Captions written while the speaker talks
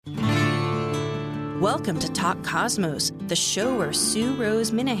Welcome to Talk Cosmos, the show where Sue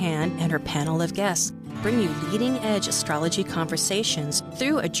Rose Minahan and her panel of guests bring you leading-edge astrology conversations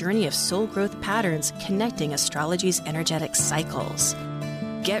through a journey of soul growth patterns connecting astrology's energetic cycles.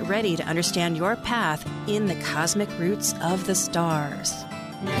 Get ready to understand your path in the cosmic roots of the stars.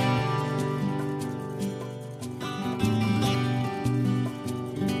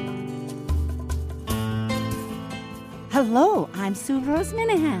 Hello, I'm Sue Rose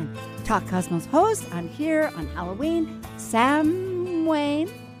Minahan, Talk Cosmos host. I'm here on Halloween. Samhain.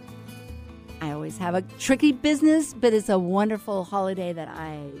 I always have a tricky business, but it's a wonderful holiday that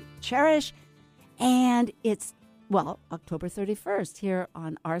I cherish. And it's, October 31st here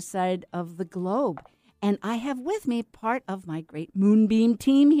on our side of the globe. And I have with me part of my great Moonbeam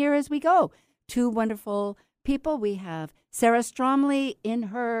team here as we go. Two wonderful people. We have Sarah Stromley in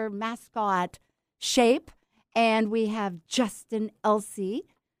her mascot shape. And we have Justin Elsey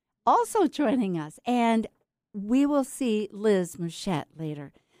also joining us. And we will see Liz Mouchette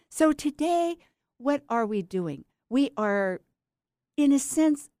later. So today, what are we doing? We are, in a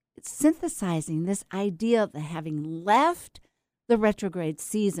sense, synthesizing this idea of having left the retrograde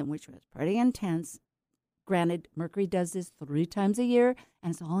season, which was pretty intense. Granted, Mercury does this 3 times a year,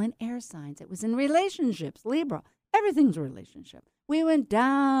 and it's all in air signs. It was in relationships, Libra. Everything's a relationship. We went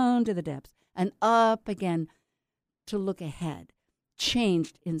down to the depths and up again to look ahead,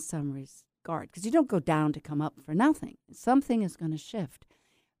 changed in some regard, because you don't go down to come up for nothing. Something is going to shift.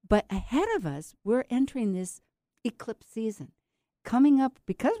 But ahead of us, we're entering this eclipse season. Coming up,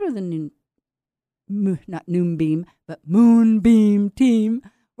 because we're the Moonbeam team,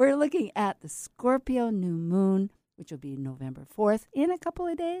 we're looking at the Scorpio new moon, which will be November 4th, in a couple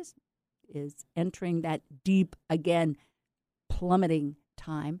of days, is entering that deep, again, plummeting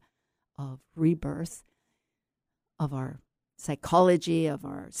time of rebirth, of our psychology, of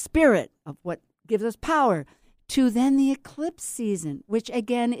our spirit, of what gives us power, to then the eclipse season, which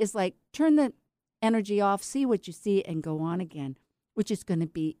again is like turn the energy off, see what you see, and go on again, which is going to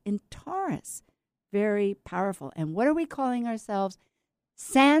be in Taurus. Very powerful. And what are we calling ourselves?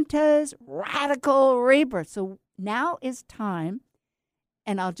 Santa's radical rebirth. So now is time,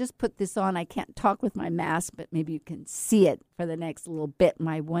 and I'll just put this on. I can't talk with my mask, but maybe you can see it for the next little bit.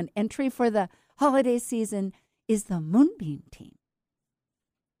 My one entry for the holiday season is the Moonbeam team.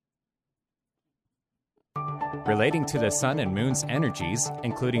 Relating to the sun and moon's energies,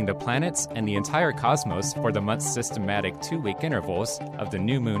 including the planets and the entire cosmos for the month's systematic 2-week intervals of the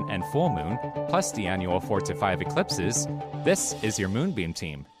new moon and full moon, plus the annual 4 to 5 eclipses, this is your Moonbeam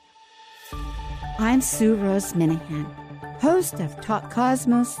team. I'm Sue Rose Minahan, host of Talk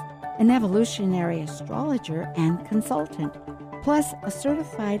Cosmos, an evolutionary astrologer and consultant, plus a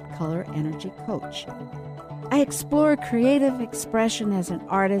certified color energy coach. I explore creative expression as an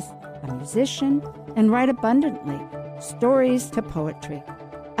artist, a musician, and write abundantly, stories to poetry.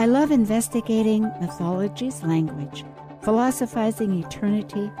 I love investigating mythology's language, philosophizing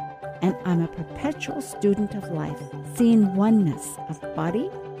eternity, and I'm a perpetual student of life, seeing oneness of body,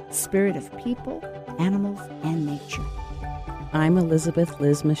 spirit of people, animals, and nature. I'm Elizabeth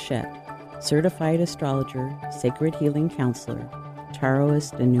Liz Mouchette, certified astrologer, sacred healing counselor,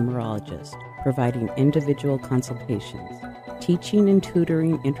 tarotist, and numerologist, providing individual consultations, teaching and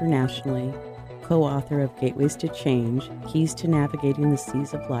tutoring internationally, co-author of Gateways to Change, Keys to Navigating the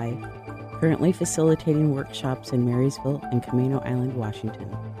Seas of Life, currently facilitating workshops in Marysville and Camino Island, Washington.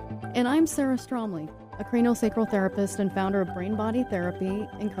 And I'm Sarah Stromley, a craniosacral therapist and founder of Brain Body Therapy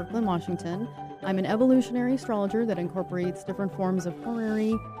in Kirkland, Washington. I'm an evolutionary astrologer that incorporates different forms of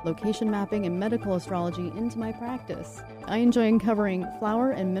horary, location mapping, and medical astrology into my practice. I enjoy uncovering flower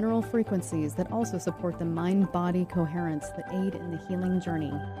and mineral frequencies that also support the mind-body coherence that aid in the healing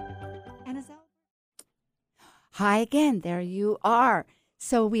journey. Hi again, there you are.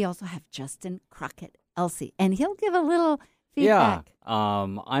 So we also have Justin Crockett Elsey, and he'll give a little feedback.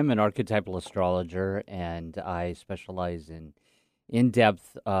 Yeah, I'm an archetypal astrologer, and I specialize in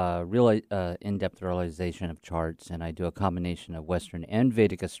in-depth realization of charts, and I do a combination of Western and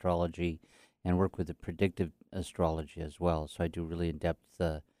Vedic astrology, and work with the predictive astrology as well. So I do really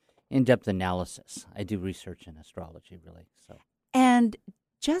in-depth analysis. I do research in astrology, really. So. And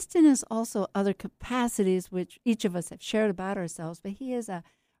Justin has also other capacities, which each of us have shared about ourselves, but he is a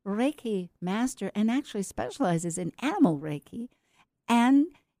Reiki master and actually specializes in animal Reiki and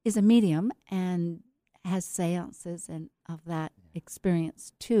is a medium and has seances and of that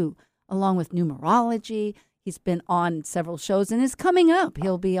experience too, along with numerology. He's been on several shows and is coming up.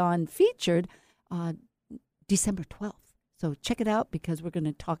 He'll be on featured December 12th. So check it out because we're going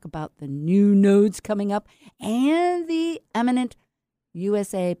to talk about the new nodes coming up and the imminent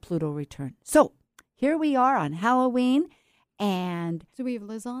USA Pluto return. So here we are on Halloween, and Do we have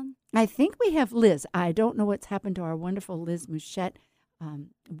Liz on? I think we have Liz. I don't know what's happened to our wonderful Liz Mouchette.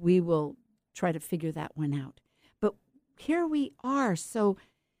 We will try to figure that one out. But here we are. So,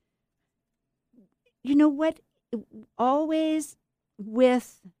 you know what? Always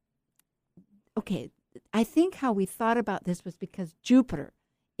with, okay, I think how we thought about this was because Jupiter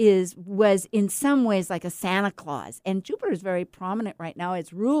was in some ways like a Santa Claus. And Jupiter is very prominent right now.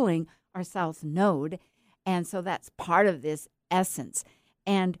 It's ruling our south node. And so that's part of this essence.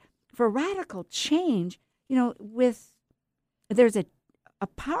 And for radical change, you know, there's a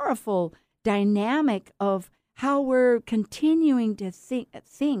powerful dynamic of how we're continuing to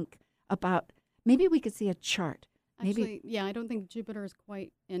think about, maybe we could see a chart. Actually, yeah, I don't think Jupiter is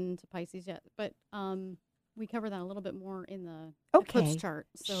quite into Pisces yet, but we cover that a little bit more in the eclipse chart.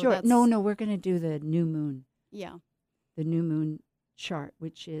 So sure. No, we're going to do the new moon. Yeah. The new moon chart,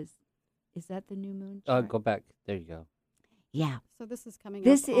 which is that the new moon chart? Go back. There you go. Yeah. So this is coming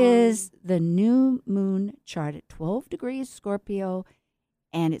This up is the new moon chart at 12 degrees Scorpio,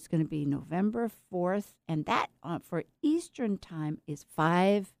 and it's going to be November 4th, and that for Eastern time is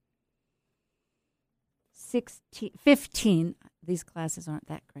 5:15. These classes aren't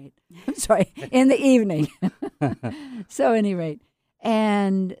that great. I'm sorry, in the evening. So, at any rate,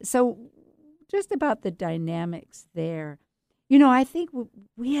 and so just about the dynamics there. You know, I think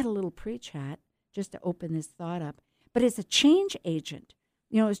we had a little pre-chat just to open this thought up, but it's a change agent.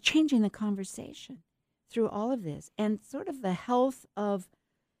 You know, it's changing the conversation through all of this, and sort of the health of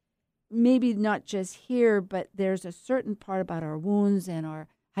maybe not just here, but there's a certain part about our wounds and our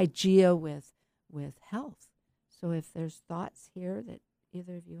hygeia with health. So if there's thoughts here that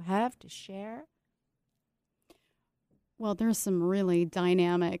either of you have to share. Well, there's some really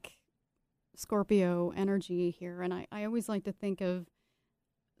dynamic Scorpio energy here, and I always like to think of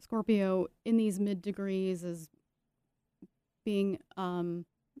Scorpio in these mid degrees as being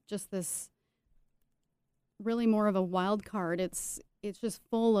just this really more of a wild card. It's just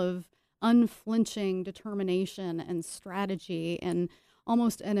full of unflinching determination and strategy and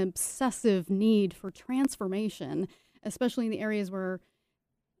almost an obsessive need for transformation, especially in the areas where,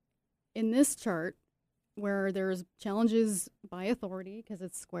 in this chart, where there's challenges by authority because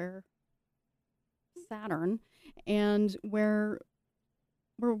it's square Saturn, and where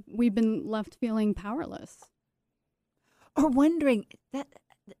we've been left feeling powerless. Or wondering, that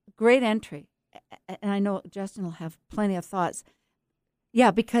great entry, and I know Justin will have plenty of thoughts.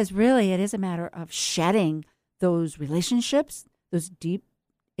 Yeah, because really it is a matter of shedding those relationships, those deep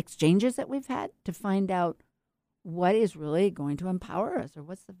exchanges that we've had to find out what is really going to empower us or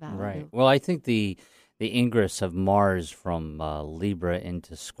what's the value. Right. Well, I think the ingress of Mars from Libra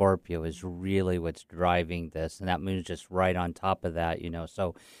into Scorpio is really what's driving this, and that moon's just right on top of that, you know.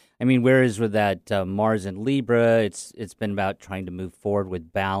 So, I mean, whereas with that Mars in Libra, it's been about trying to move forward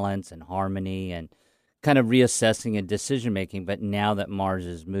with balance and harmony and kind of reassessing and decision-making, but now that Mars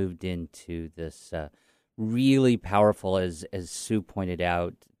has moved into this really powerful, as Sue pointed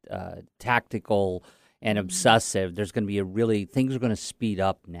out, tactical and obsessive, there's going to be things are going to speed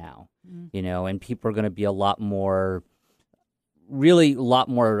up now, you know, and people are going to be a lot more, how do you want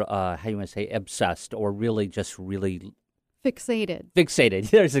to say, obsessed, or really just really Fixated. That's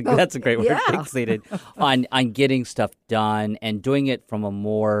a great word, yeah. fixated on getting stuff done and doing it from a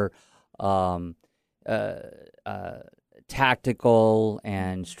more tactical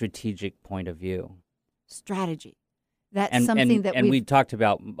and strategic point of view. Strategy. That's something that we talked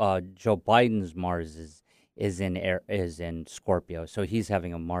about. Joe Biden's Mars is in Scorpio, so he's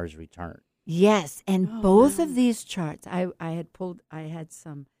having a Mars return. Yes, and both of these charts, I had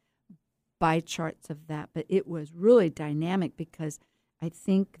some by charts of that, but it was really dynamic because I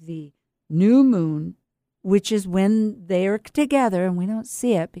think the new moon, which is when they're together, and we don't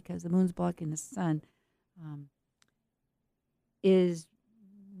see it because the moon's blocking the sun, is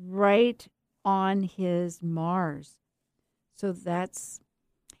right on his Mars. So that's,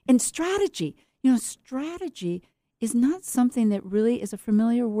 and strategy. You know, strategy is not something that really is a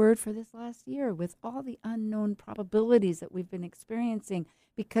familiar word for this last year with all the unknown probabilities that we've been experiencing,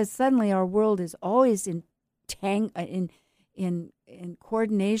 because suddenly our world is always in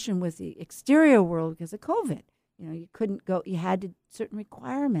coordination with the exterior world because of COVID. You know, you couldn't go, you had certain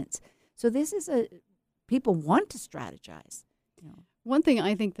requirements. So this is people want to strategize. You know. One thing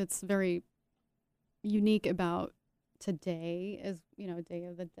I think that's very unique about today is, you know, Day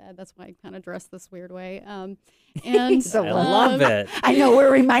of the Dead. That's why I kind of dress this weird way. And I love it. I know,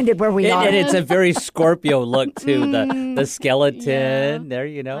 we're reminded where we are. And it's a very Scorpio look too. The skeleton. Yeah. There,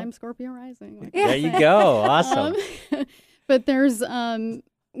 you know. I'm Scorpio rising. There you go. Awesome. But there's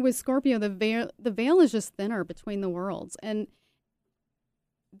with Scorpio, the veil is just thinner between the worlds, and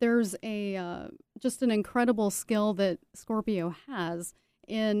there's just an incredible skill that Scorpio has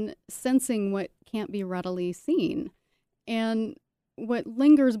in sensing what can't be readily seen, and what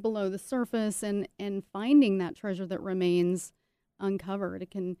lingers below the surface, and finding that treasure that remains uncovered.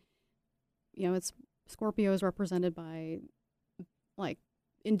 It can, it's Scorpio is represented by, like,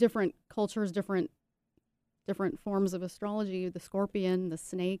 in different cultures, different forms of astrology, the scorpion, the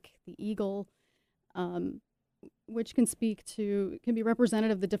snake, the eagle, which can be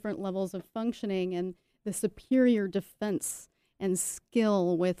representative of the different levels of functioning and the superior defense and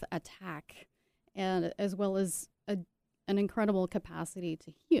skill with attack, and as well as an incredible capacity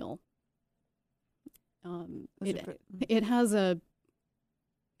to heal. It has a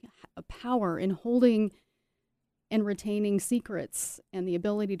power in holding and retaining secrets, and the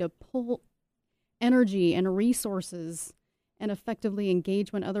ability to pull energy and resources and effectively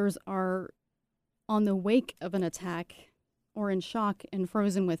engage when others are on the wake of an attack or in shock and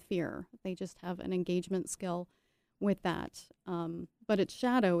frozen with fear. They just have an engagement skill with that. But its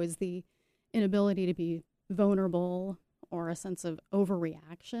shadow is the inability to be vulnerable, or a sense of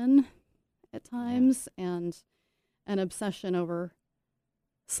overreaction at times, and an obsession over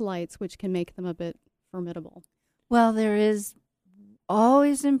slights, which can make them a bit formidable. Well, there is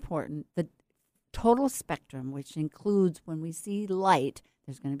always important the total spectrum, which includes when we see light,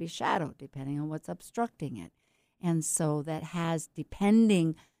 there's going to be shadow depending on what's obstructing it. And so that has,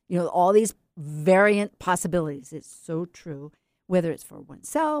 depending, all these variant possibilities. It's so true, whether it's for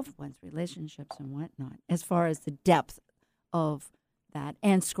oneself, one's relationships, and whatnot, as far as the depth of that.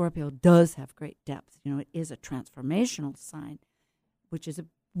 And Scorpio does have great depth. It is a transformational sign, which is a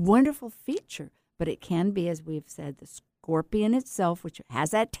wonderful feature. But it can be, as we've said, the scorpion itself, which has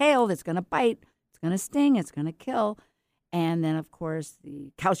that tail that's going to bite, it's going to sting, it's going to kill. And then, of course,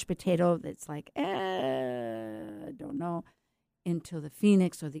 the couch potato that's like, I don't know, into the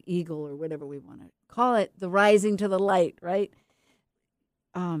phoenix or the eagle or whatever we want to call it, the rising to the light, right?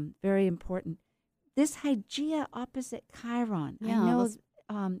 Very important. This Hygeia opposite Chiron. Yeah, I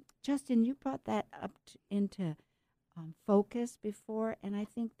know, Justin, you brought that up into focus before, and I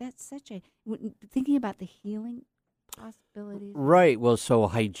think that's thinking about the healing possibilities. Right. Well, so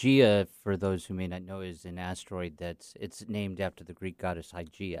Hygeia, for those who may not know, is an asteroid it's named after the Greek goddess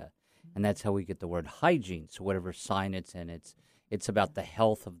Hygeia, and that's how we get the word hygiene. So whatever sign it's in, it's about the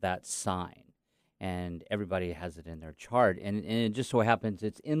health of that sign, and everybody has it in their chart. And it just so happens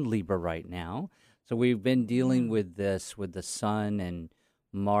it's in Libra right now. So we've been dealing with this with the Sun and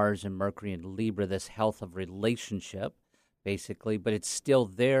Mars and Mercury and Libra, this health of relationship, basically, but it's still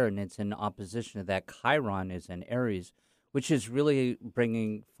there, and it's in opposition to that. Chiron is in Aries, which is really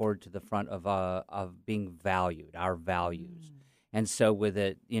bringing forward to the front of being valued, our values. And so with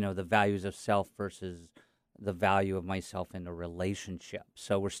it, the values of self versus the value of myself in a relationship.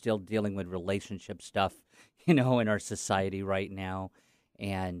 So we're still dealing with relationship stuff, in our society right now.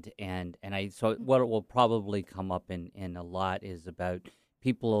 So what will probably come up in a lot is about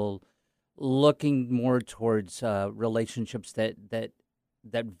people looking more towards relationships that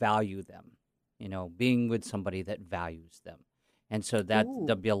value them, being with somebody that values them. And so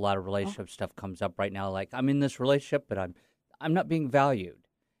there'll be a lot of relationship stuff comes up right now. Like, I'm in this relationship, but I'm not being valued.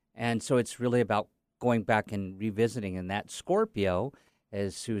 And so it's really about going back and revisiting. And that Scorpio,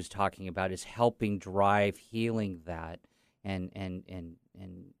 as Sue was talking about, is helping drive healing that and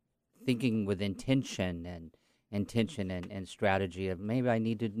thinking with intention and strategy of maybe I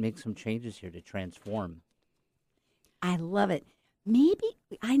need to make some changes here to transform. I love it. Maybe,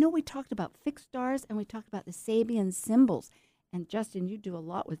 I know we talked about fixed stars and we talked about the Sabian symbols. And Justin, you do a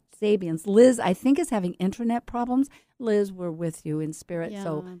lot with Sabians. Liz, I think, is having internet problems. Liz, we're with you in spirit,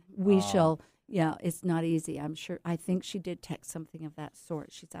 so we shall, it's not easy. I think she did text something of that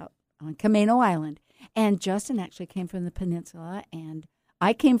sort. She's out on Camano Island. And Justin actually came from the peninsula, and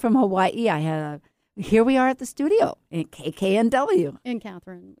I came from Hawaii. Here we are at the studio in KKNW. In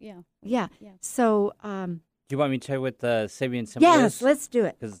Catherine, yeah. Yeah. So, do you want me to tell you what the Sabian symbol is? Yes, let's do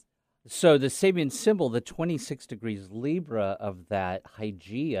it. So the Sabian symbol, the 26 degrees Libra of that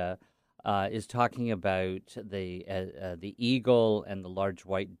Hygeia, is talking about the eagle and the large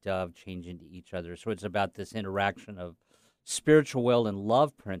white dove change into each other. So it's about this interaction of spiritual will and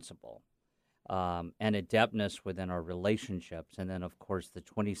love principle. And adeptness within our relationships. And then, of course, the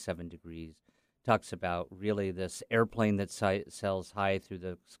 27 degrees talks about really this airplane that sails high through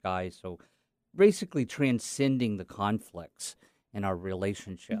the sky. So basically transcending the conflicts in our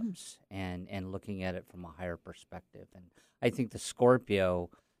relationships and looking at it from a higher perspective. And I think the Scorpio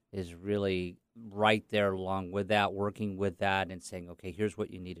is really right there along with that, working with that and saying, okay, here's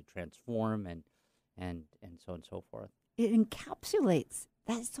what you need to transform and so on and so forth. It encapsulates.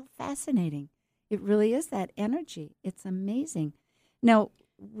 That is so fascinating. It really is that energy. It's amazing. Now,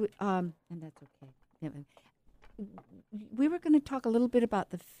 and that's okay. Yeah, we were going to talk a little bit about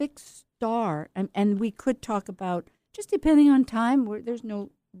the fixed star, and we could talk about, just depending on time,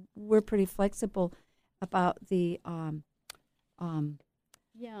 we're pretty flexible about the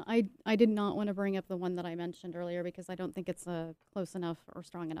Yeah, I did not want to bring up the one that I mentioned earlier because I don't think it's a close enough or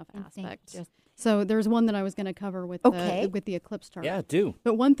strong enough aspect. So there's one that I was going to cover with the eclipse chart. Yeah, do.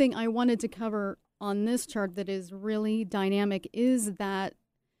 But one thing I wanted to cover on this chart that is really dynamic is that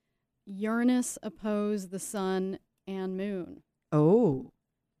Uranus opposed the sun and moon. Oh.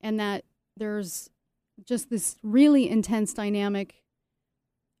 And that there's just this really intense dynamic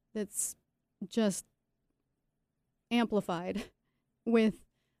that's just amplified with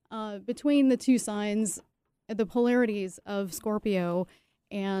between the two signs, the polarities of Scorpio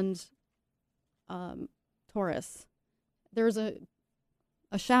and Taurus. There's a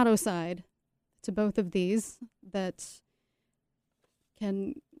shadow side to both of these that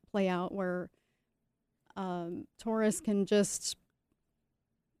can play out where Taurus can just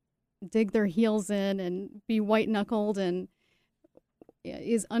dig their heels in and be white-knuckled and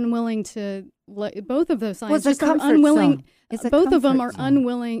is unwilling to let both of those signs just are unwilling. Both of them are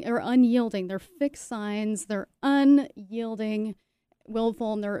unwilling or unyielding. They're fixed signs. They're unyielding,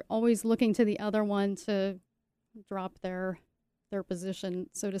 willful, and they're always looking to the other one to drop their position,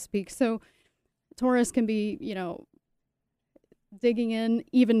 so to speak. So Taurus can be, digging in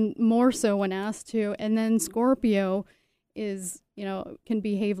even more so when asked to, and then Scorpio is, can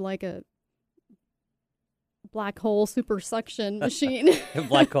behave like a black hole super suction machine.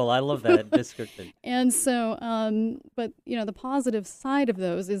 Black hole, I love that description. And so, but the positive side of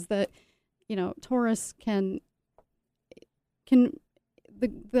those is that, Taurus can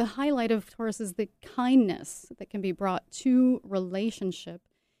the highlight of Taurus is the kindness that can be brought to relationship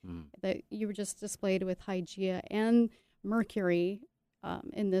that you were just displayed with Hygeia and Mercury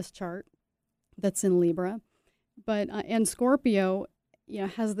in this chart that's in Libra. But and Scorpio,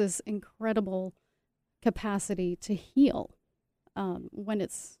 has this incredible capacity to heal when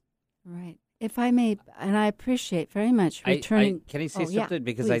it's right. If I may, and I appreciate very much returning. Can I say something? Yeah,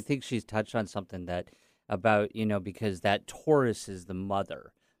 because please. I think she's touched on something that about, because that Taurus is the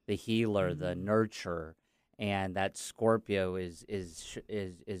mother, the healer, the nurturer, and that Scorpio is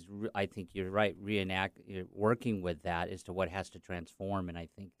I think you're right, working with that as to what has to transform, and I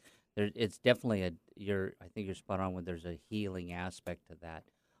think it's definitely I think you're spot on when there's a healing aspect to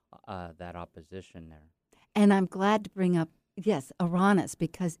that opposition there. And I'm glad to bring up, yes, Uranus,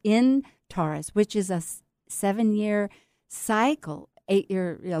 because in Taurus, which is a 7-year cycle,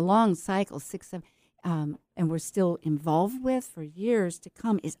 8-year long cycle, 6, 7, and we're still involved with for years to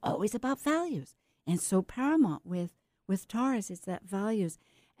come, is always about values. And so paramount with Taurus is that values.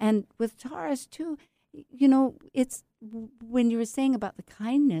 And with Taurus, too, it's when you were saying about the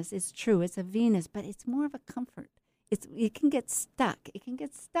kindness, it's true, it's a Venus, but it's more of a comfort. It can get stuck.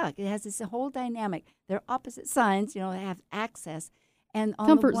 It has this whole dynamic. They're opposite signs, they have access. And on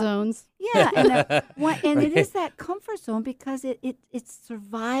comfort zones. Yeah, and it is that comfort zone because it's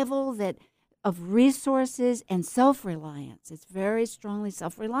survival of resources and self-reliance. It's very strongly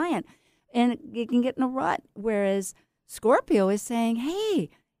self-reliant. And you can get in a rut, whereas Scorpio is saying, hey,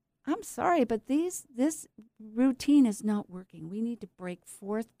 I'm sorry, but this routine is not working. We need to break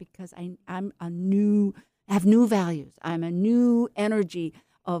forth because I have new values. I'm a new energy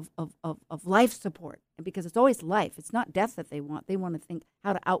of life support, because it's always life. It's not death that they want. They want to think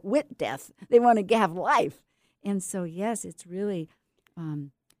how to outwit death. They want to have life. And so, yes, it's really,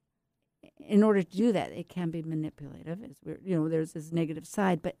 in order to do that, it can be manipulative. There's this negative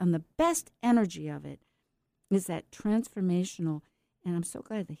side. But on the best energy of it is that transformational. And I'm so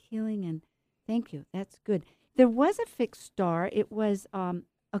glad the healing, and thank you. That's good. There was a fixed star. It was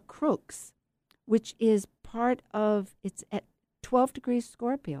a crux, which is part of, it's at 12 degrees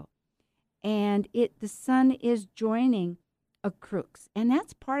Scorpio. And the sun is joining a crux. And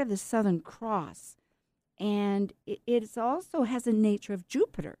that's part of the Southern Cross. And it also has a nature of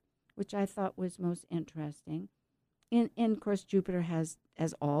Jupiter, which I thought was most interesting. And of course, Jupiter has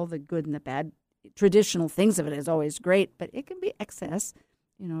all the good and the bad. Traditional things of it is always great, but it can be excess,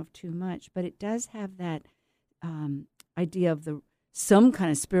 of too much. But it does have that idea of some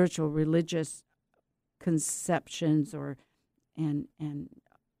kind of spiritual, religious conceptions, and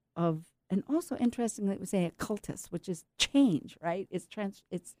also interestingly, it would say occultist, which is change, right? It's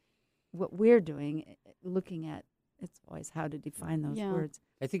what we're doing, looking at. It's always how to define those words.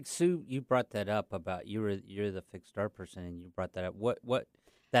 I think, Sue, you brought that up about you're the fixed star person, and you brought that up. What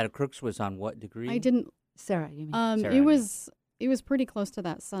that Crooks was on what degree? I didn't. Sarah, you mean? Sarah, It was pretty close to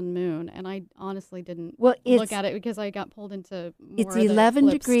that sun moon, and I honestly didn't Well, look at it because I got pulled into more It's of the 11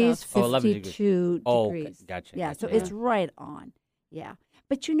 eclipse degrees, stuff. 52 Oh, degrees. gotcha. Yeah, gotcha. so it's right on. Yeah.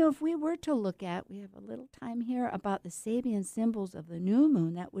 But, if we were to look at, we have a little time here about the Sabian symbols of the new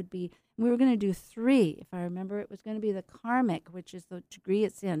moon, that would be, we were going to do 3. If I remember, it was going to be the karmic, which is the degree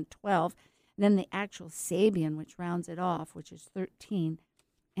it's in, 12. Then the actual Sabian, which rounds it off, which is 13.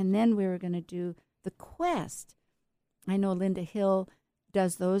 And then we were going to do the quest. I know Linda Hill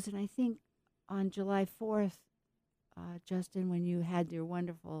does those, and I think on July 4th, Justin, when you had your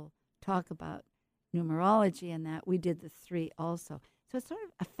wonderful talk about numerology and that, we did the 3 also. So it's sort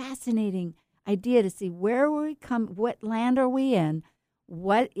of a fascinating idea to see where we come, what land are we in,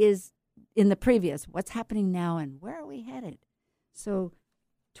 what is in the previous, what's happening now, and where are we headed. So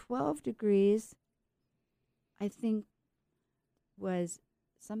 12 degrees, I think, was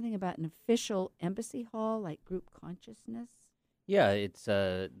something about an official embassy hall, like group consciousness. Yeah, it's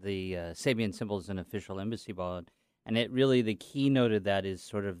the Sabian symbol is an official embassy ball, and it really, the keynote of that is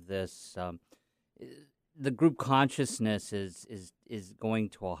sort of this. The group consciousness is going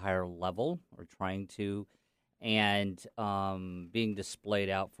to a higher level, or trying to, and being displayed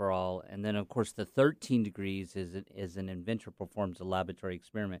out for all. And then, of course, the 13 degrees is an inventor performs a laboratory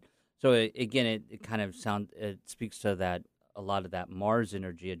experiment. So it kind of it speaks to that, a lot of that Mars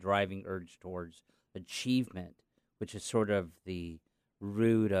energy, a driving urge towards achievement, which is sort of the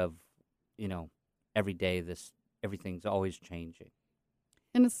root of, every day everything's always changing.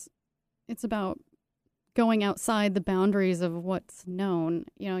 And it's about going outside the boundaries of what's known.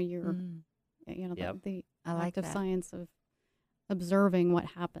 You're, Yep. the I like active that. science of observing what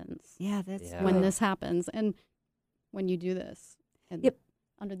happens Yeah, that's Yeah. when good. this happens and when you do this and Yep.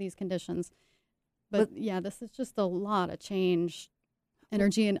 under these conditions. But this is just a lot of change,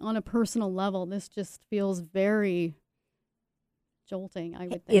 energy, and on a personal level, this just feels very jolting, I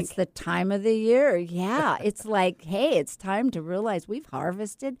would think. It's the time of the year. Yeah. It's like, hey, it's time to realize we've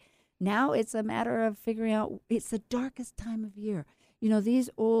harvested. Now it's a matter of figuring out, it's the darkest time of year. These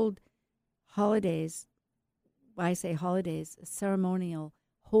old holidays, I say holidays, ceremonial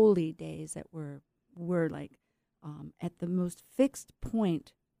holy days that were like at the most fixed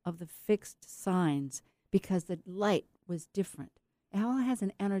point of the fixed signs, because the light was different. It all has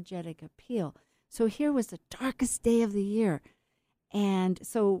an energetic appeal. So here was the darkest day of the year. And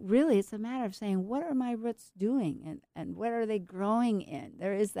so really it's a matter of saying, what are my roots doing and what are they growing in?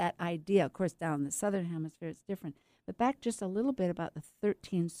 There is that idea. Of course, down in the southern hemisphere, it's different. But back just a little bit about the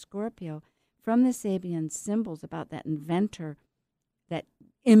 13 Scorpio, from the Sabian symbols, about that inventor, that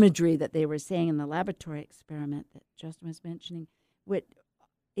imagery that they were saying in the laboratory experiment that Justin was mentioning.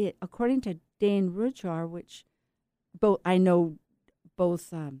 According to Dane Rudhyar, which I know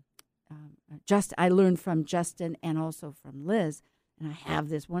both I learned from Justin and also from Liz, and I have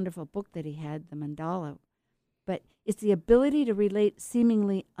this wonderful book that he had, The Mandala. But it's the ability to relate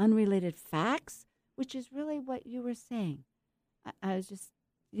seemingly unrelated facts, which is really what you were saying. I was just,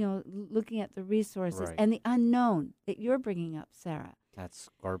 looking at the resources and the unknown that you're bringing up, Sarah. That's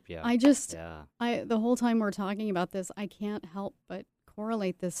Scorpio. The whole time we're talking about this, I can't help but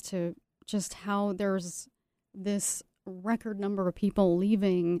correlate this to just how there's this record number of people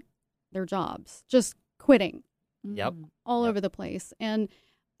leaving their jobs, just quitting. Yep. All over the place. And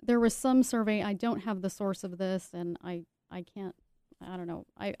there was some survey, I don't have the source of this, and I don't know.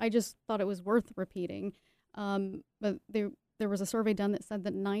 I just thought it was worth repeating. But there was a survey done that said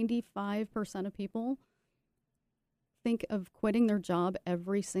that 95% of people think of quitting their job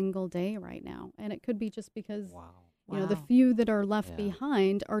every single day right now. And it could be just because, the few that are left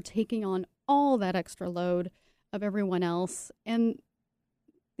behind are taking on all that extra load of everyone else. And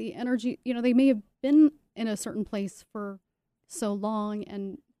the energy, they may have been in a certain place for so long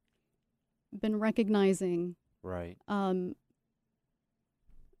and been recognizing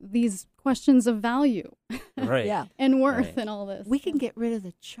these questions of value Yeah. and worth and all this. We can get rid of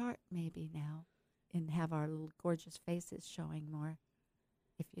the chart maybe now and have our little gorgeous faces showing more,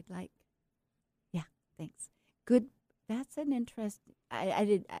 if you'd like. Yeah, thanks. Good. That's an interesting.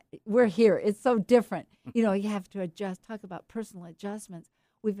 We're here. It's so different. You have to adjust. Talk about personal adjustments.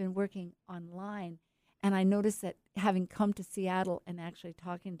 We've been working online, and I noticed that having come to Seattle and actually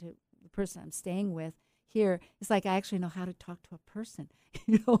talking to the person I'm staying with here, it's like I actually know how to talk to a person,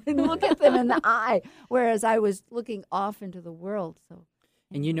 and look at them in the eye, whereas I was looking off into the world. So,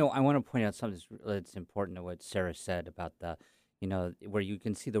 and I want to point out something that's important to what Sarah said about where you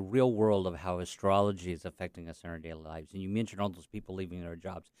can see the real world of how astrology is affecting us in our daily lives. And you mentioned all those people leaving their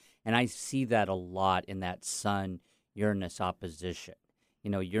jobs. And I see that a lot in that Sun-Uranus opposition.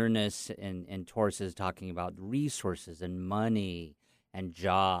 Uranus and Taurus is talking about resources and money and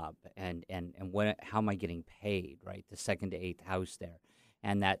job and how am I getting paid, right? The 2nd to 8th house there.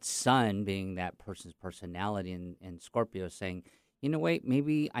 And that Sun being that person's personality in Scorpio saying, wait,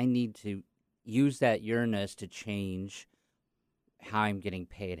 maybe I need to use that Uranus to change how I'm getting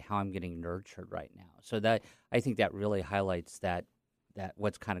paid, how I'm getting nurtured right now. So that I think that really highlights that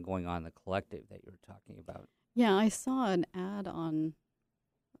what's kind of going on in the collective that you were talking about. Yeah, I saw an ad on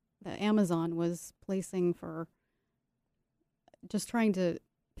that Amazon was placing for just trying to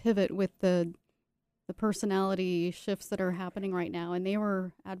pivot with the personality shifts that are happening right now. And they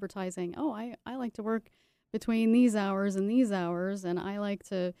were advertising, I like to work between these hours and these hours, and I like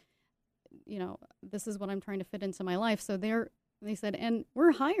to, this is what I'm trying to fit into my life. So they said, and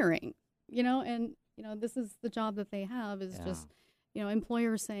we're hiring, and, this is the job that they have is just,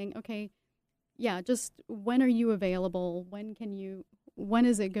 employers saying, okay, just when are you available? When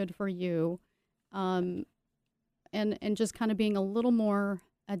is it good for you? And just kind of being a little more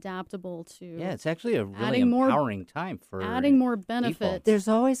adaptable to. Yeah, it's actually a really empowering time for adding more benefits. People. There's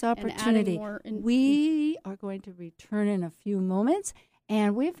always opportunity. We are going to return in a few moments,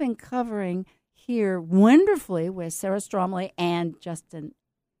 and we've been covering here wonderfully with Sarah Stromley and Justin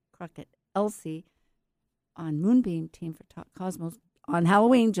Crockett-Elsey on Moonbeam Team for Talk Cosmos on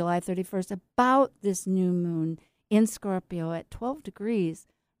Halloween, July 31st, about this new moon in Scorpio at 12 degrees,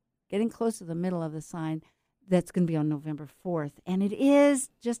 getting close to the middle of the sign. That's going to be on November 4th. And it is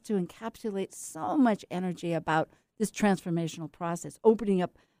just to encapsulate so much energy about this transformational process, opening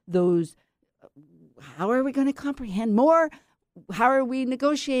up those, how are we going to comprehend more? How are we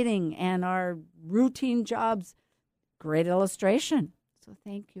negotiating? And our routine jobs, great illustration. So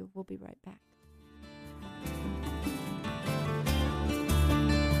thank you. We'll be right back.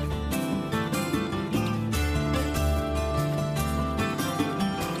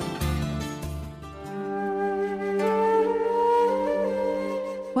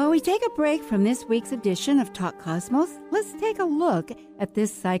 While we take a break from this week's edition of Talk Cosmos, let's take a look at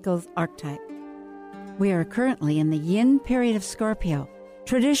this cycle's archetype. We are currently in the yin period of Scorpio,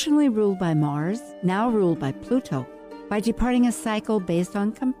 traditionally ruled by Mars, now ruled by Pluto. By departing a cycle based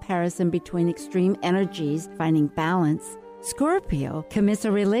on comparison between extreme energies finding balance, Scorpio commits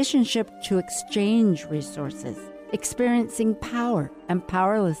a relationship to exchange resources, experiencing power and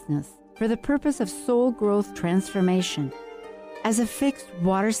powerlessness for the purpose of soul growth transformation. As a fixed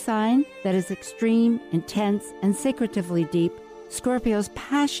water sign that is extreme, intense, and secretively deep, Scorpio's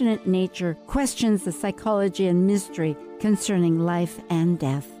passionate nature questions the psychology and mystery concerning life and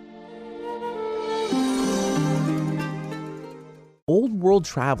death. Old world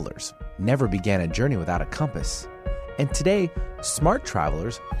travelers never began a journey without a compass. And today, smart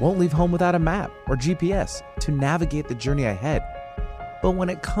travelers won't leave home without a map or GPS to navigate the journey ahead. But when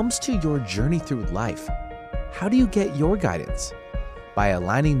it comes to your journey through life, how do you get your guidance? By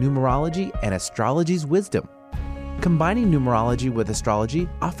aligning numerology and astrology's wisdom. Combining numerology with astrology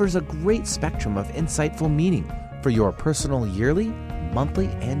offers a great spectrum of insightful meaning for your personal yearly, monthly,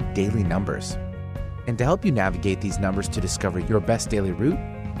 and daily numbers. And to help you navigate these numbers to discover your best daily route,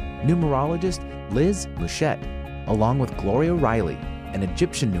 numerologist Liz Mouchette, along with Gloria Riley, an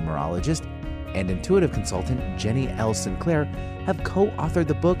Egyptian numerologist, and intuitive consultant Jenny L. Sinclair have co-authored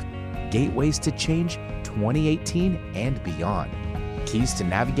the book Gateways to Change 2018 and Beyond. Keys to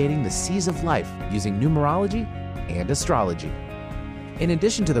navigating the seas of life using numerology and astrology. In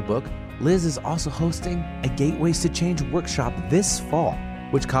addition to the book, Liz is also hosting a Gateways to Change workshop this fall,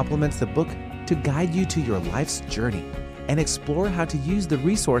 which complements the book to guide you to your life's journey and explore how to use the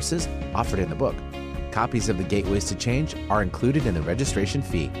resources offered in the book. Copies of the Gateways to Change are included in the registration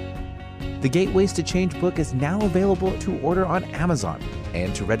fee. The Gateways to Change book is now available to order on Amazon,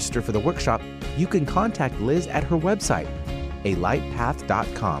 and to register for the workshop, you can contact Liz at her website,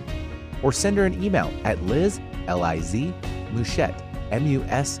 alightpath.com, or send her an email at Liz, L-I-Z, Mouchette,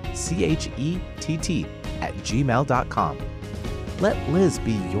 M-U-S-C-H-E-T-T @gmail.com. Let Liz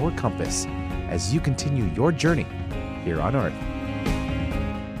be your compass as you continue your journey here on Earth.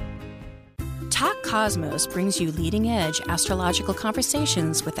 Talk Cosmos brings you leading-edge astrological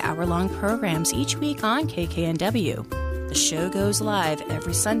conversations with hour-long programs each week on KKNW. The show goes live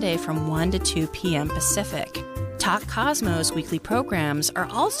every Sunday from 1 to 2 p.m. Pacific. Talk Cosmos weekly programs are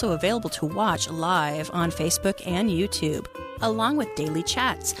also available to watch live on Facebook and YouTube, along with daily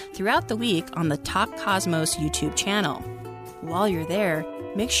chats throughout the week on the Talk Cosmos YouTube channel. While you're there,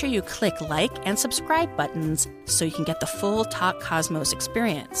 make sure you click like and subscribe buttons so you can get the full Talk Cosmos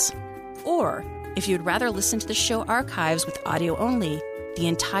experience. Or, if you'd rather listen to the show archives with audio only, the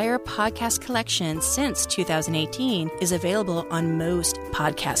entire podcast collection since 2018 is available on most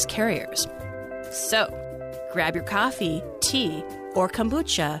podcast carriers. So, grab your coffee, tea, or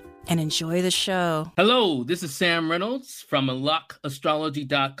kombucha and enjoy the show. Hello, this is Sam Reynolds from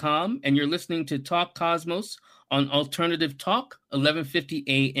AlokAstrology.com, and you're listening to Talk Cosmos on Alternative Talk, 1150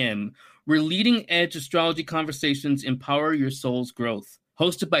 AM, where leading-edge astrology conversations empower your soul's growth.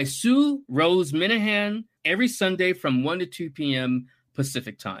 Hosted by Sue Rose Minahan every Sunday from 1 to 2 p.m.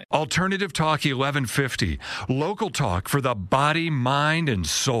 Pacific Time. Alternative Talk 1150, local talk for the body, mind, and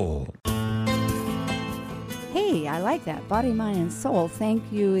soul. Hey, I like that. Body, mind, and soul. Thank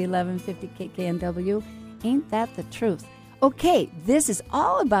you, 1150 KKNW. Ain't that the truth? Okay, this is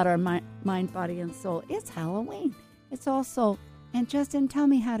all about our mind, body, and soul. It's Halloween. It's also, and Justin, tell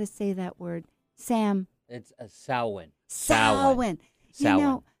me how to say that word. Sam. It's a Samhain. Samhain. You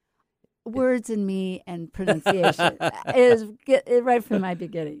know, words and me and pronunciation is right from my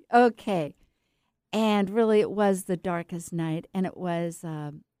beginning. Okay. And really, it was the darkest night, and it was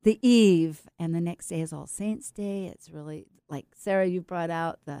the eve, and the next day is All Saints' Day. It's really, like Sarah, you brought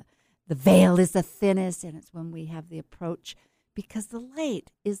out, the veil is the thinnest, and it's when we have the approach, because the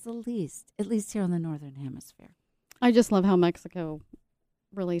light is the least, at least here in the Northern Hemisphere. I just love how Mexico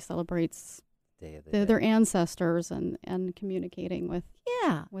really celebrates Day. their ancestors and communicating with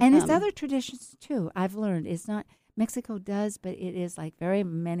and them. it's other traditions too. I've learned it's not Mexico does, but it is like very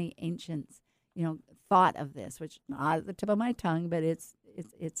many ancients, thought of this, which not at the tip of my tongue, but it's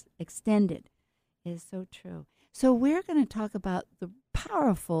extended. It is so true. So we're going to talk about the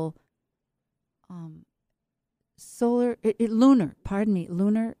powerful lunar.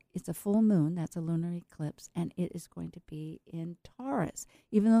 Lunar. It's a full moon. That's a lunar eclipse, and it is going to be in Taurus.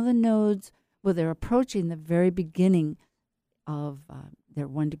 Even though the nodes, they're approaching the very beginning of their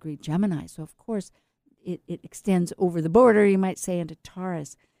 1 degree Gemini. So, of course, it extends over the border, you might say, into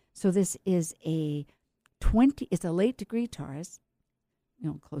Taurus. So this is it's a late degree Taurus,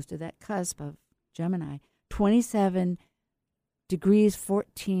 close to that cusp of Gemini. 27 degrees,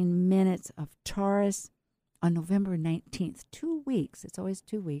 14 minutes of Taurus on November 19th. 2 weeks. It's always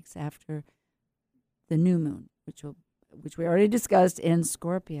 2 weeks after the new moon, which we already discussed in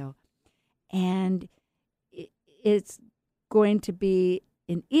Scorpio. And it's going to be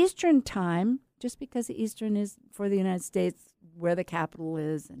in Eastern time, just because the Eastern is for the United States where the capital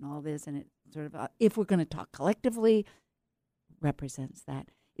is and all this, and it sort of, if we're going to talk collectively, represents that.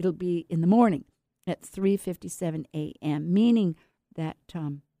 It'll be in the morning at 3:57 a.m., meaning that,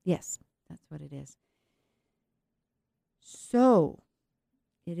 yes, that's what it is. So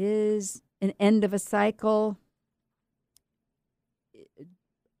it is an end of a cycle.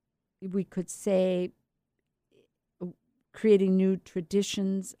 We could say creating new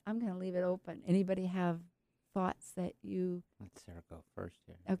traditions. I'm going to leave it open. Anybody have thoughts that you... Let Sarah go first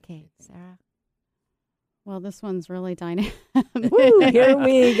here. Okay, Sarah. Well, this one's really dynamic. Woo, here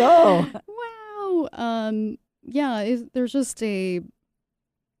we go. Wow. There's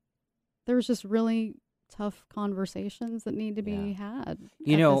just really tough conversations that need to be had at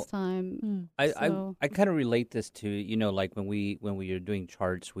this time. I kind of relate this to, like when we are doing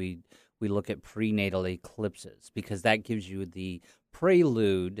charts, we look at prenatal eclipses, because that gives you the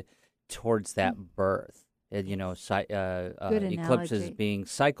prelude towards that birth. Eclipses being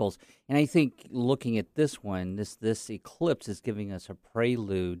cycles. And I think looking at this one, this eclipse is giving us a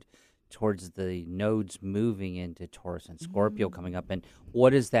prelude towards the nodes moving into Taurus and Scorpio coming up. And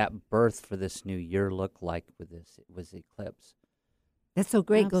what does that birth for this new year look like with this eclipse? That's so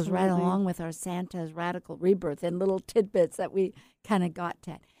great. Absolutely. Goes right along with our Santa's radical rebirth and little tidbits that we kind of got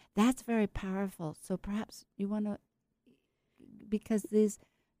at. That's very powerful. So perhaps you want to, because these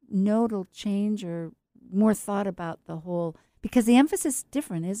nodal change or more thought about the whole, because the emphasis is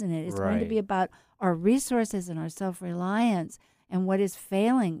different, isn't it? It's going to be about our resources and our self-reliance and what is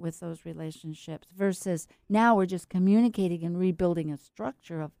failing with those relationships versus now we're just communicating and rebuilding a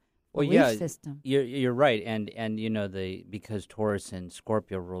structure of belief system. You're right, and because Taurus and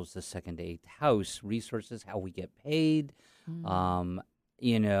Scorpio rules the 2nd to 8th house, resources, how we get paid, and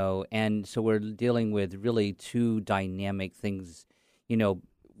so we're dealing with really two dynamic things.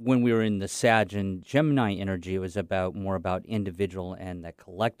 When we were in the Sag and Gemini energy, it was more about individual and the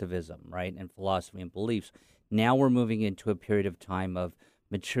collectivism, right, and philosophy and beliefs. Now we're moving into a period of time of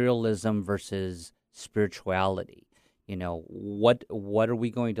materialism versus spirituality. What are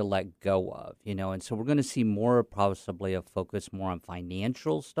we going to let go of? And so we're going to see more possibly a focus more on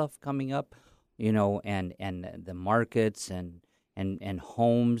financial stuff coming up, and the markets and and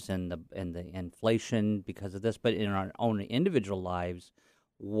homes and the inflation because of this, but in our own individual lives,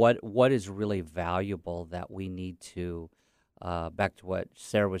 what is really valuable that we need to back to what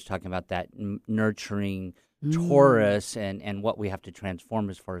Sarah was talking about, that nurturing Taurus and what we have to transform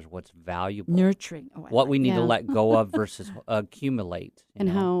as far as what's valuable, nurturing, what we need to let go of versus accumulate, and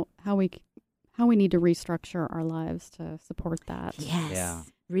how we need to restructure our lives to support that. Yes, Yeah.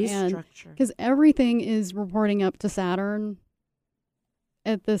 restructure, because everything is reporting up to Saturn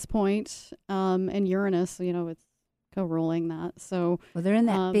at this point, and Uranus, it's co-ruling that. So well, they're in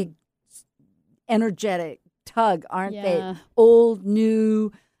that big energetic tug, aren't they? Yeah. Old,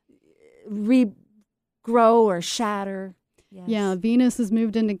 new, regrow or shatter. Yes. Yeah, Venus has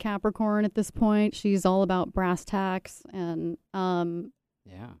moved into Capricorn at this point. She's all about brass tacks, and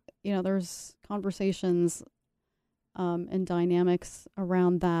there's conversations and dynamics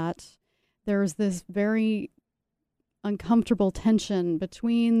around that. There's this very uncomfortable tension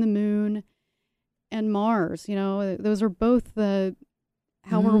between the moon and Mars. Those are both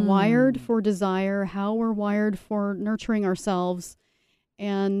how we're wired for desire, how we're wired for nurturing ourselves,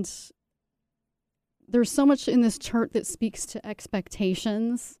 and there's so much in this chart that speaks to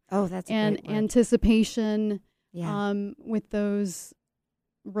expectations. Oh, that's a and great word. anticipation. Yeah. With those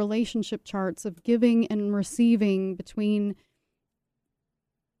relationship charts of giving and receiving between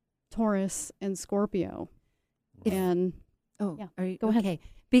Taurus and Scorpio. Are you, go ahead. Okay,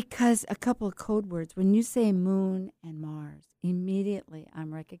 because a couple of code words. When you say moon and Mars, immediately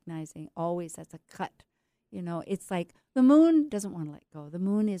I'm recognizing always that's a cut. It's like the moon doesn't want to let go. The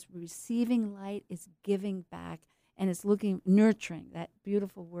moon is receiving light, it's giving back, and it's nurturing, that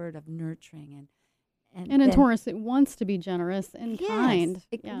beautiful word of nurturing. And in then, Taurus, it wants to be generous and kind.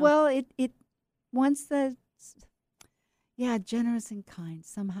 Well, it wants generous and kind.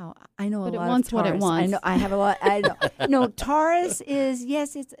 Somehow, I know but a lot it wants of Taurus. what it wants. I know. I have a lot. I know. No, Taurus is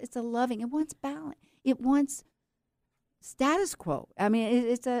it's a loving. It wants balance. It wants status quo. I mean,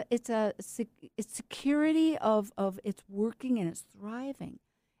 it's security of it's working and it's thriving,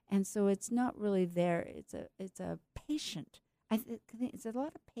 and so it's not really there. It's a patient. I think it's a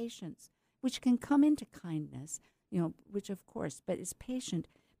lot of patience, which can come into kindness, which of course, but it's patient.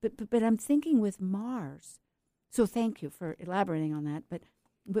 But I'm thinking with Mars. So thank you for elaborating on that. But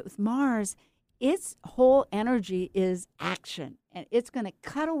with Mars, its whole energy is action, and it's going to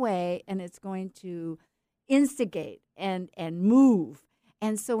cut away, and it's going to instigate and move.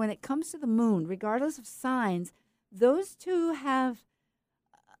 And so when it comes to the moon, regardless of signs, those two have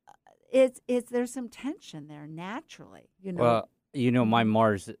there's some tension there naturally. Well, my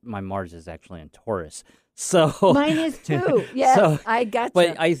Mars is actually in Taurus. So mine is too. Yes, I got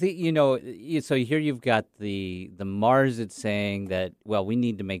But I think so here you've got the Mars. It's saying that we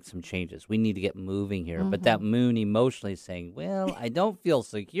need to make some changes. We need to get moving here. But that moon emotionally is saying, I don't feel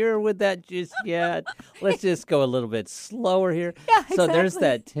secure with that just yet. Let's just go a little bit slower here. Yeah, exactly. So there's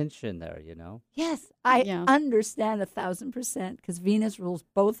that tension there. Yes, I understand 1,000% because Venus rules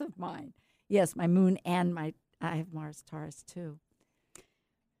both of mine. Yes, my moon and I have Mars Taurus too.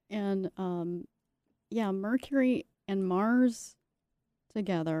 And Mercury and Mars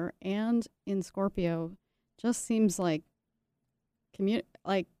together and in Scorpio just seems like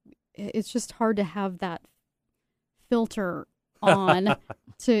it's just hard to have that filter on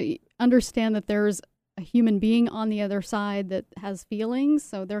to understand that there's a human being on the other side that has feelings.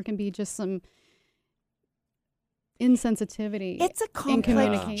 So there can be just some insensitivity. It's a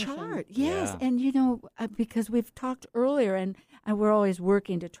complex chart, yes. Yeah. And because we've talked earlier, and we're always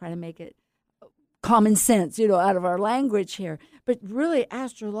working to try to make it common sense, out of our language here. But really,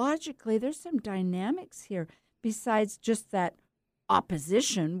 astrologically, there's some dynamics here besides just that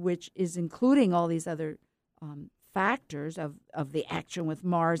opposition, which is including all these other factors of the action with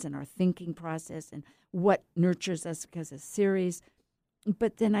Mars and our thinking process and what nurtures us because of Ceres.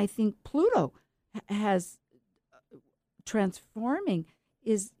 But then I think Pluto has transforming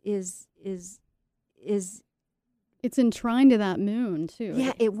is it's enshrined to that moon too.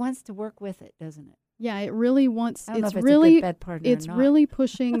 Yeah, it wants to work with it, doesn't it? Yeah, it really wants. I don't know if really, a good bed partner it's or not. really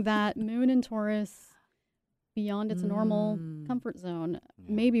pushing that moon in Taurus beyond its normal comfort zone,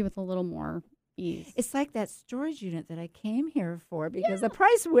 maybe with a little more ease. It's like that storage unit that I came here for because the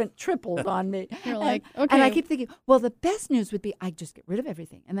price tripled on me. You're like, okay. And I keep thinking, well, the best news would be I just get rid of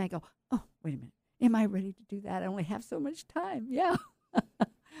everything. And then I go, oh, wait a minute. Am I ready to do that? I only have so much time. Yeah.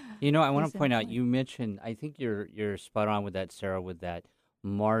 I want to point out, you mentioned, I think you're spot on with that, Sarah, with that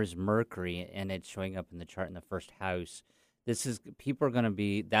Mars Mercury, and it's showing up in the chart in the first house. People are going to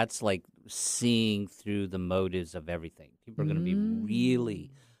be, that's like seeing through the motives of everything. People are going to be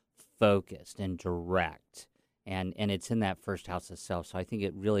really focused and direct and it's in that first house itself. So I think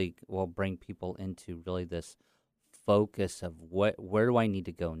it really will bring people into really this focus of where do I need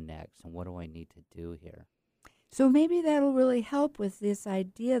to go next, and what do I need to do here. So maybe that'll really help with this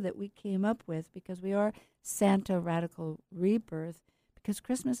idea that we came up with, because we are Santa Radical Rebirth, because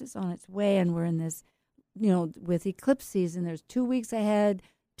Christmas is on its way, and we're in this, with eclipse season, there's 2 weeks ahead,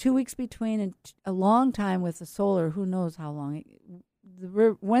 2 weeks between, and a long time with the solar, who knows how long.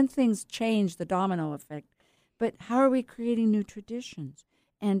 When things change, the domino effect. But how are we creating new traditions?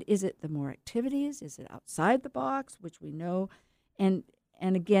 And is it the more activities? Is it outside the box, which we know? And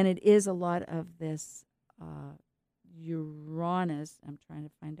again, it is a lot of this Uranus. I'm trying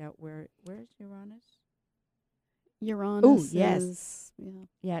to find out where's Uranus? Uranus. Oh, yes. Is,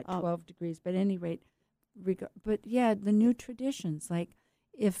 at 12 degrees. But at any rate, the new traditions. Like,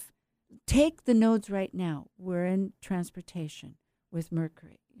 take the nodes right now. We're in transportation with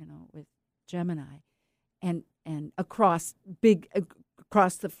Mercury, with Gemini, and across with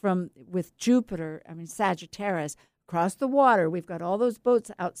Jupiter. I mean, Sagittarius across the water. We've got all those boats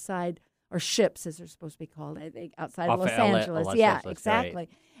outside, or ships, as they're supposed to be called, I think, outside of Los Angeles. Yeah, exactly. Right.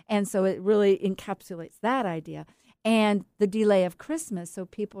 And so it really encapsulates that idea. And the delay of Christmas, so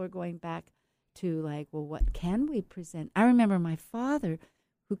people are going back to what can we present? I remember my father,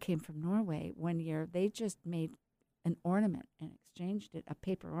 who came from Norway, one year, they just made an ornament and exchanged it, a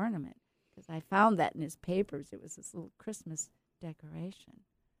paper ornament, because I found that in his papers. It was this little Christmas decoration,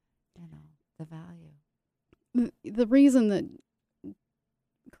 the value. The reason that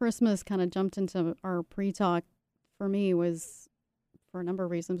Christmas kind of jumped into our pre-talk for me was for a number of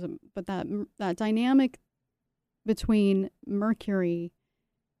reasons, but that dynamic between Mercury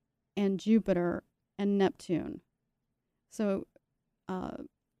and Jupiter and Neptune. So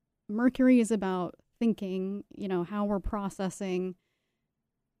Mercury is about thinking, how we're processing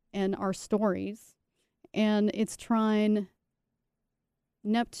and our stories, and it's trine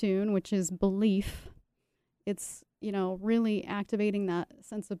Neptune, which is belief. It's really activating that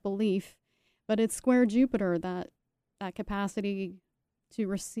sense of belief, but it's square Jupiter, that capacity to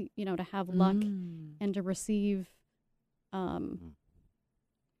receive, to have luck and to receive the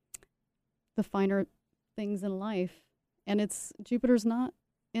finer things in life. And Jupiter's not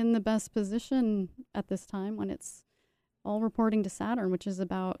in the best position at this time, when it's all reporting to Saturn, which is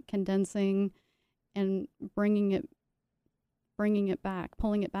about condensing and bringing it back,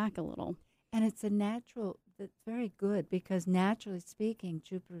 pulling it back a little. And it's that's very good, because naturally speaking,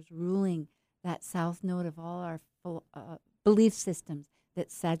 Jupiter's ruling that south node of all our belief systems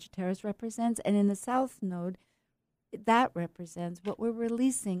that Sagittarius represents. And in the south node, that represents what we're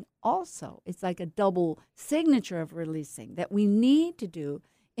releasing also. It's like a double signature of releasing that we need to do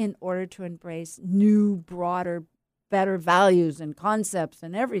in order to embrace new, broader, better values and concepts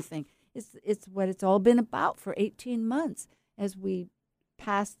and everything. It's what it's all been about for 18 months as we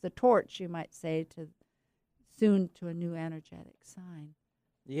pass the torch, you might say, soon to a new energetic sign.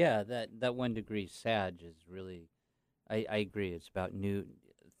 Yeah, that 1 degree Sag is really, I agree. It's about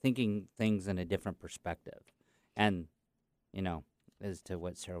thinking things in a different perspective, and as to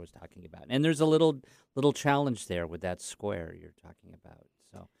what Sarah was talking about. And there's a little challenge there with that square you're talking about.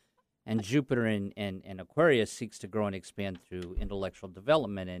 So, and Jupiter in Aquarius seeks to grow and expand through intellectual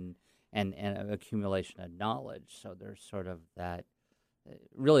development and accumulation of knowledge. So there's sort of that.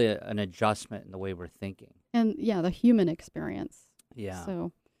 Really an adjustment in the way we're thinking. And, the human experience. Yeah.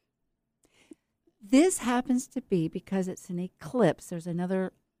 So this happens to be, because it's an eclipse, there's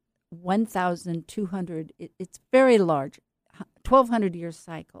another 1,200, it's very large, 1,200-year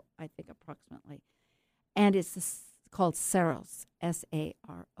cycle, I think, approximately. And it's called Saros,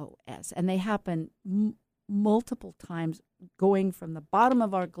 Saros. And they happen multiple times, going from the bottom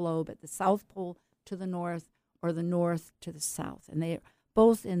of our globe at the South Pole to the north, or the north to the south. And they are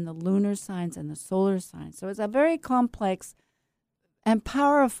both in the lunar signs and the solar signs. So it's a very complex and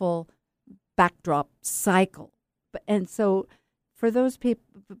powerful backdrop cycle. And so for those people,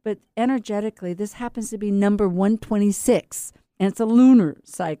 but energetically, this happens to be number 126, and it's a lunar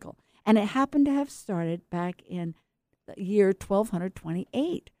cycle. And it happened to have started back in the year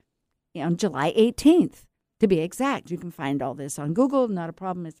 1228, on July 18th, to be exact. You can find all this on Google, not a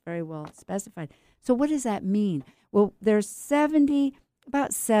problem. It's very well specified. So what does that mean? Well, there's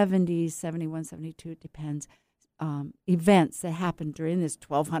about 70, 71, 72, it depends, events that happen during this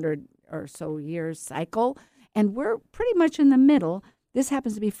 1,200 or so years cycle. And we're pretty much in the middle. This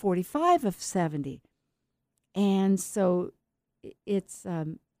happens to be 45 of 70. And so it's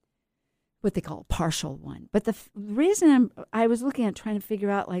what they call a partial one. But the reason I was looking at trying to figure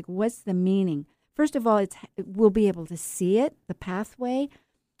out, what's the meaning? First of all, we'll be able to see it, the pathway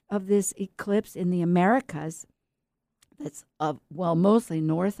of this eclipse in the Americas, that's mostly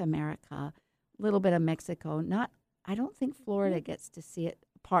North America, a little bit of Mexico. I don't think Florida gets to see it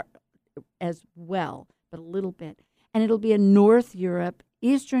part as well, but a little bit. And it'll be in North Europe,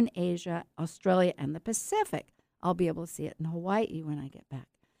 Eastern Asia, Australia, and the Pacific. I'll be able to see it in Hawaii when I get back.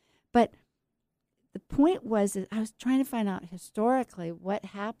 But the point was that I was trying to find out historically what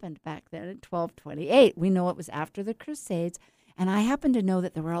happened back then in 1228. We know it was after the Crusades, and I happen to know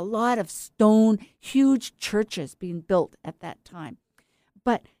that there were a lot of stone, huge churches being built at that time.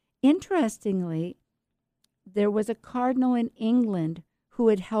 But interestingly, there was a cardinal in England who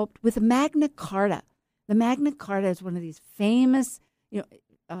had helped with Magna Carta. The Magna Carta is one of these famous,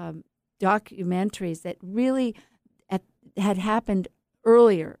 documentaries that really had happened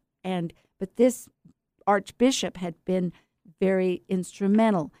earlier, but this archbishop had been very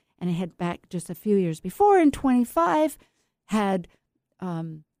instrumental, and it had back just a few years before, in 25, had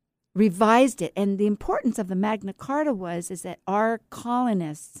revised it. And the importance of the Magna Carta is that our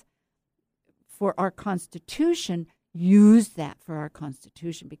colonists, for our Constitution, used that for our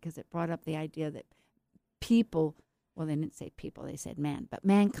Constitution because it brought up the idea that people, well, they didn't say people, they said man, but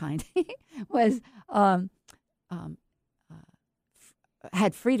mankind was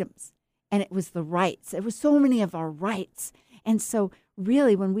had freedoms, and it was the rights. It was so many of our rights. And so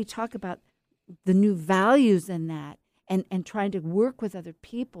really when we talk about the new values in that and trying to work with other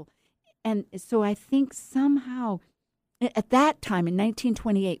people, and so I think somehow at that time in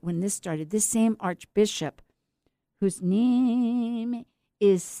 1928 when this started, this same archbishop, whose name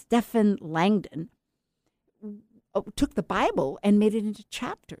is Stephen Langdon, took the Bible and made it into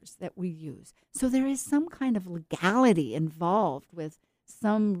chapters that we use. So there is some kind of legality involved with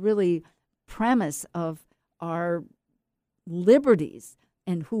some really premise of our liberties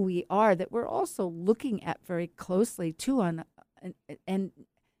and who we are that we're also looking at very closely too and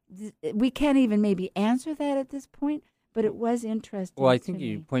we can't even maybe answer that at this point, but it was interesting. Well, I think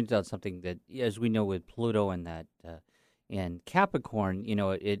you pointed out something that, as we know with Pluto and that in Capricorn,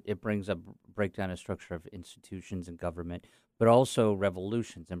 it brings up breakdown of structure of institutions and government, but also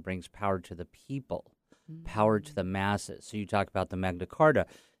revolutions and brings power to the people, power to the masses. So you talk about the Magna Carta.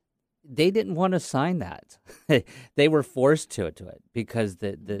 They didn't want to sign that. They were forced to it because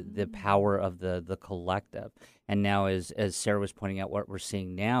the power of the collective. And now, as Sarah was pointing out, what we're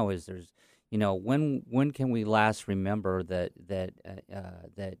seeing now is there's, when can we last remember that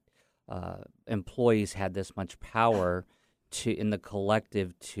employees had this much power in the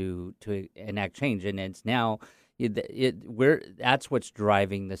collective to enact change, and it's now that's what's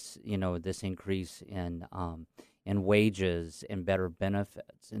driving this this increase in wages and better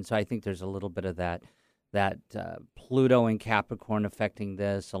benefits. And so I think there's a little bit of that Pluto and Capricorn affecting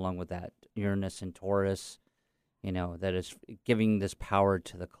this, along with that Uranus and Taurus, that is giving this power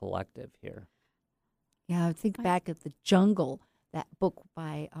to the collective here. Yeah, I think back at The Jungle, that book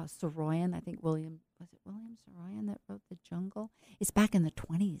by Saroyan. I think William Saroyan that wrote The Jungle? It's back in the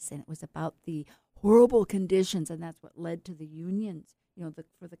 1920s, and it was about the horrible conditions, and that's what led to the unions,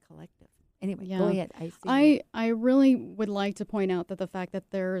 for the collective. Anyway, Go ahead. I really would like to point out that the fact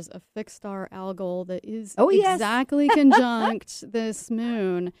that there's a fixed star Algol that is exactly conjunct this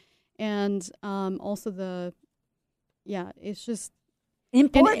moon, and also it's just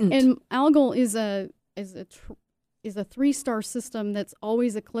important. And Algol is a 3-star system that's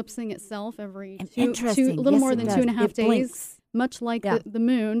always eclipsing itself every more than 2.5 days, blinks. Much like the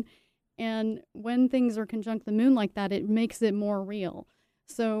moon. And when things are conjunct the moon like that, it makes it more real.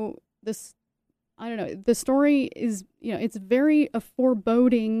 So I don't know, the story is, it's very a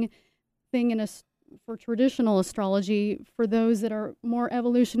foreboding thing for traditional astrology. For those that are more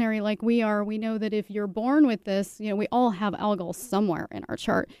evolutionary like we are, we know that if you're born with this, we all have Algol somewhere in our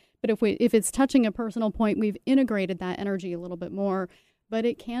chart. But if it's touching a personal point, we've integrated that energy a little bit more. But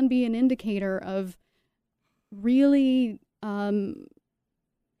it can be an indicator of really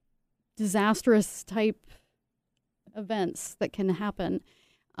disastrous type events that can happen.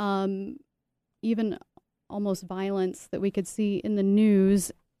 Even almost violence that we could see in the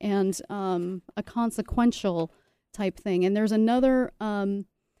news, and a consequential type thing. And there's another,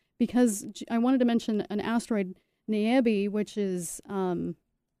 because I wanted to mention an asteroid, Niobe, which is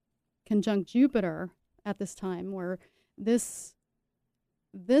conjunct Jupiter at this time, where this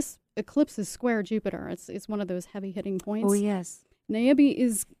eclipse is square Jupiter. It's one of those heavy hitting points. Oh yes, Niobe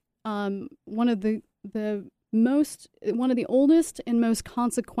is one of the oldest and most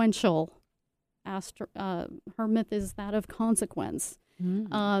consequential. Her myth is that of consequence.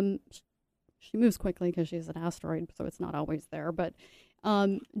 She moves quickly because she's an asteroid, so it's not always there. But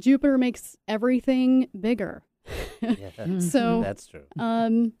Jupiter makes everything bigger. So that's true.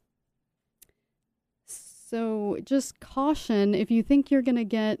 So just caution, if you think you're going to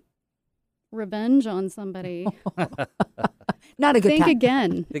get revenge on somebody, Not a good think time.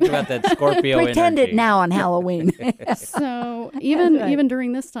 again. Think about that Scorpio Pretend energy. it now on Halloween. So even right. even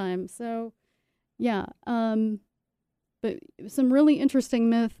during this time. So yeah. But some really interesting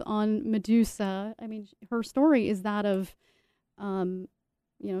myth on Medusa. I mean, her story is that of,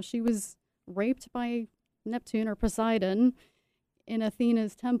 she was raped by Neptune or Poseidon in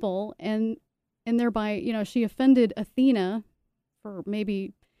Athena's temple, and thereby, she offended Athena for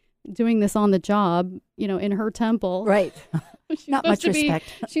maybe doing this on the job, in her temple. Right. She's Not supposed much to be-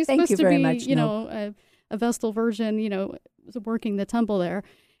 respect. She's Thank supposed you to very be, much. No. a Vestal virgin, working the temple there.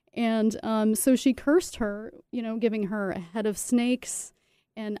 And so she cursed her, giving her a head of snakes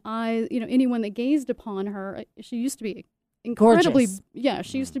and eyes. Anyone that gazed upon her, she used to be incredibly, Gorgeous. yeah,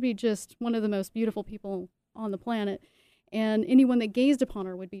 she used to be just one of the most beautiful people on the planet. And anyone that gazed upon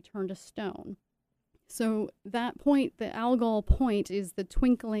her would be turned to stone. So that point, the Algol point, is the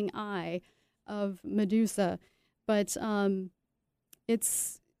twinkling eye of Medusa. But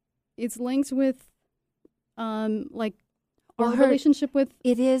it's linked with our Well, her- relationship with.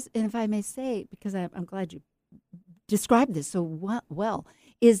 It is, and if I may say, because I'm glad you described this so well,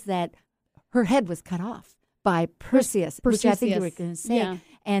 is that her head was cut off by Perseus, which I think you were going to say. Yeah.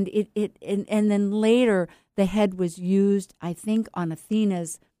 And and then later the head was used, I think, on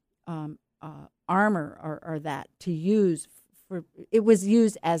Athena's armor or that to use for. It was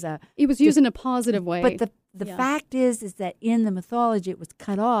used as a. It was used in a positive way. But the fact is that in the mythology it was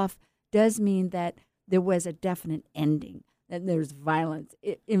cut off does mean that there was a definite ending. That there's violence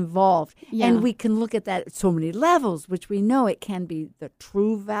involved. Yeah. And we can look at that at so many levels, which we know it can be the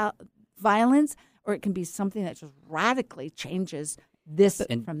true violence, or it can be something that just radically changes this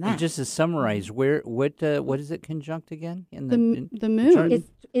And, from that. and just to summarize, what is it conjunct again? In the chart? moon.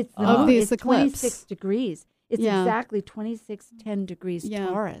 it's the Of moon. this It's eclipse. 26 degrees. It's Yeah. exactly 2610 degrees Yeah.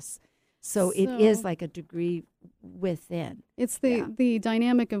 Taurus. So it is So- like a degree within. It's the Yeah. the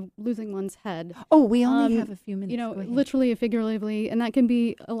dynamic of losing one's head. Oh, we only have a few minutes. Go ahead. Literally and figuratively, and that can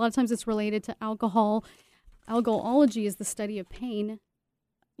be a lot of times it's related to alcohol. Alcoholology is the study of pain,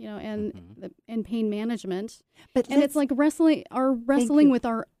 and pain management. But And it's like wrestling you. with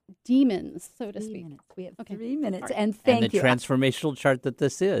our demons, so to 3 speak. minutes. We have Okay. 3 minutes. All right. And And thank the you. transformational chart that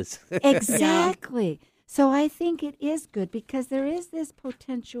this is. Exactly. So I think it is good because there is this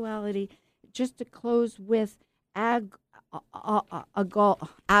potentiality, just to close with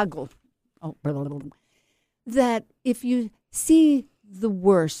that if you see the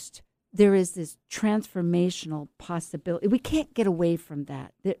worst, there is this transformational possibility. We can't get away from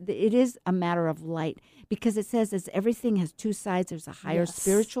that. It is a matter of light because it says as everything has two sides, there's a higher Yes.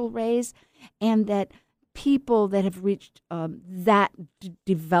 spiritual rays, and that people that have reached that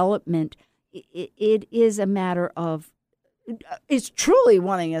development, it is a matter of, it's truly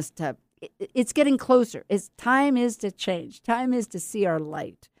wanting us to, it's getting closer. Time is to change. Time is to see our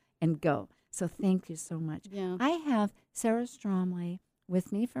light and go. So thank you so much. Yeah. I have Sarah Stromley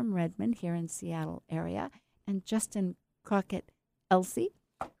with me from Redmond here in Seattle area, and Justin Crockett Elsie,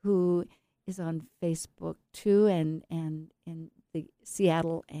 who is on Facebook too, and in the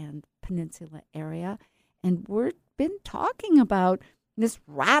Seattle and Peninsula area. And we've been talking about this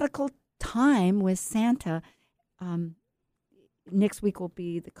radical time with Santa. Next week will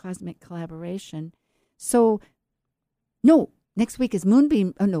be the Cosmic Collaboration. So, no, next week is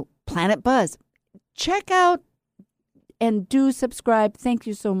Moonbeam. Oh, no, Planet Buzz. Check out and do subscribe. Thank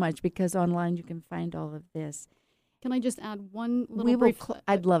you so much, because online you can find all of this. Can I just add one little We will. brief?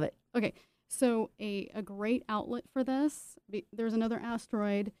 I'd love it. Okay, so a great outlet for this. There's another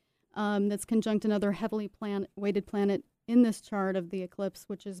asteroid that's conjunct another heavily weighted planet in this chart of the eclipse,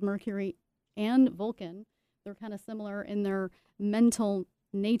 which is Mercury and Vulcan. They're kind of similar in their mental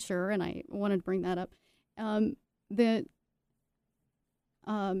nature, and I wanted to bring that up.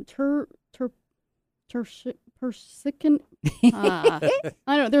 Persicon. I don't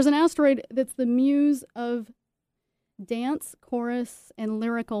know. There's an asteroid that's the muse of dance, chorus, and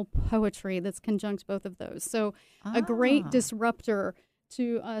lyrical poetry that's conjunct both of those. So a great disruptor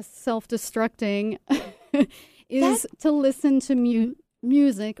to us self-destructing is to listen to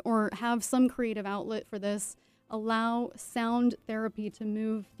music or have some creative outlet for this. Allow sound therapy to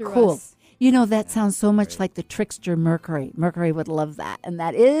move through Cool. us. You know, that sounds so much like the trickster Mercury. Mercury would love that. And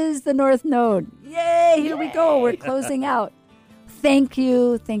that is the North Node. Yay! Here we go. We're closing out. Thank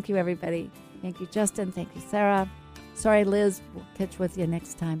you. Thank you, everybody. Thank you, Justin. Thank you, Sarah. Sorry, Liz. We'll catch with you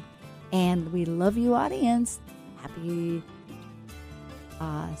next time. And we love you, audience. Happy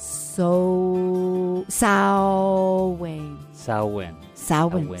Samhain. Samhain. Samhain.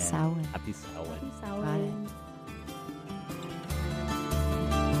 Happy Samhain. Got it.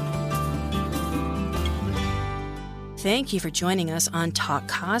 Thank you for joining us on Talk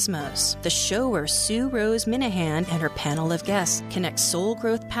Cosmos, the show where Sue Rose Minahan and her panel of guests connect soul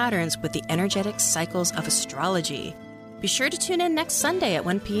growth patterns with the energetic cycles of astrology. Be sure to tune in next Sunday at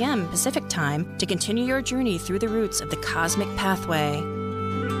 1 p.m. Pacific Time to continue your journey through the roots of the cosmic pathway.